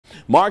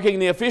Marking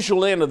the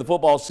official end of the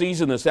football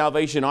season, the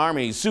Salvation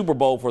Army Super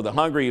Bowl for the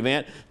Hungry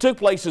event took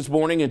place this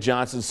morning in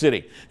Johnson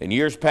City. In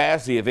years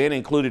past, the event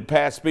included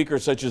past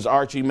speakers such as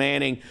Archie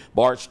Manning,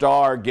 Bart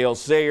Starr, Gale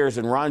Sayers,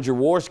 and Ron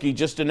Jaworski,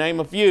 just to name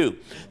a few.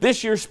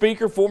 This year's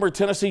speaker, former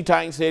Tennessee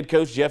Titans head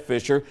coach Jeff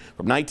Fisher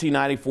from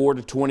 1994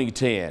 to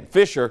 2010.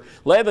 Fisher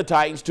led the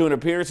Titans to an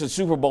appearance at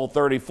Super Bowl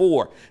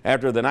 34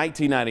 after the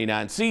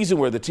 1999 season,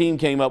 where the team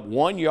came up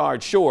 1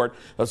 yard short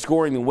of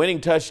scoring the winning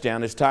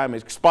touchdown as time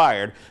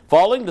expired,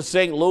 falling to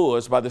St.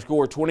 Louis by the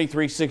score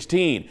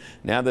 23-16.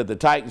 Now that the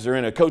Titans are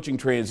in a coaching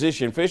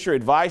transition, Fisher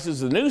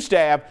advises the new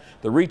staff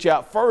to reach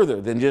out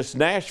further than just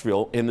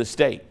Nashville in the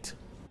state.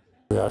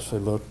 We actually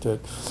looked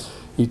at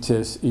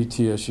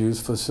ETSU's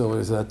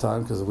facilities at that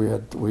time because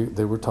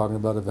they were talking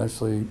about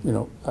eventually,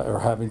 or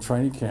having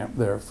training camp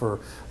there for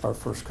our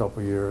first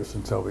couple of years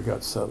until we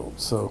got settled.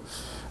 So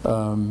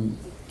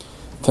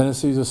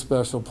Tennessee's a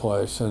special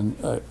place, and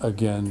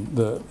again,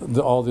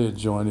 all the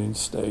adjoining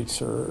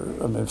states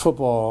are. I mean,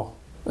 football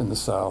in the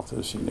South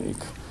is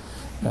unique,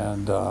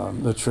 and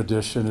the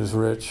tradition is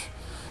rich.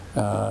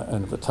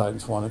 And if the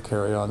Titans want to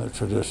carry on their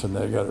tradition,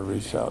 they got to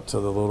reach out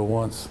to the little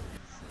ones.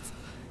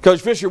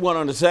 Coach Fisher went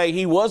on to say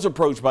he was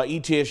approached by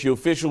ETSU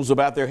officials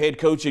about their head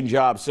coaching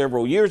job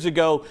several years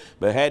ago,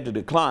 but had to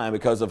decline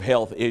because of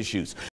health issues.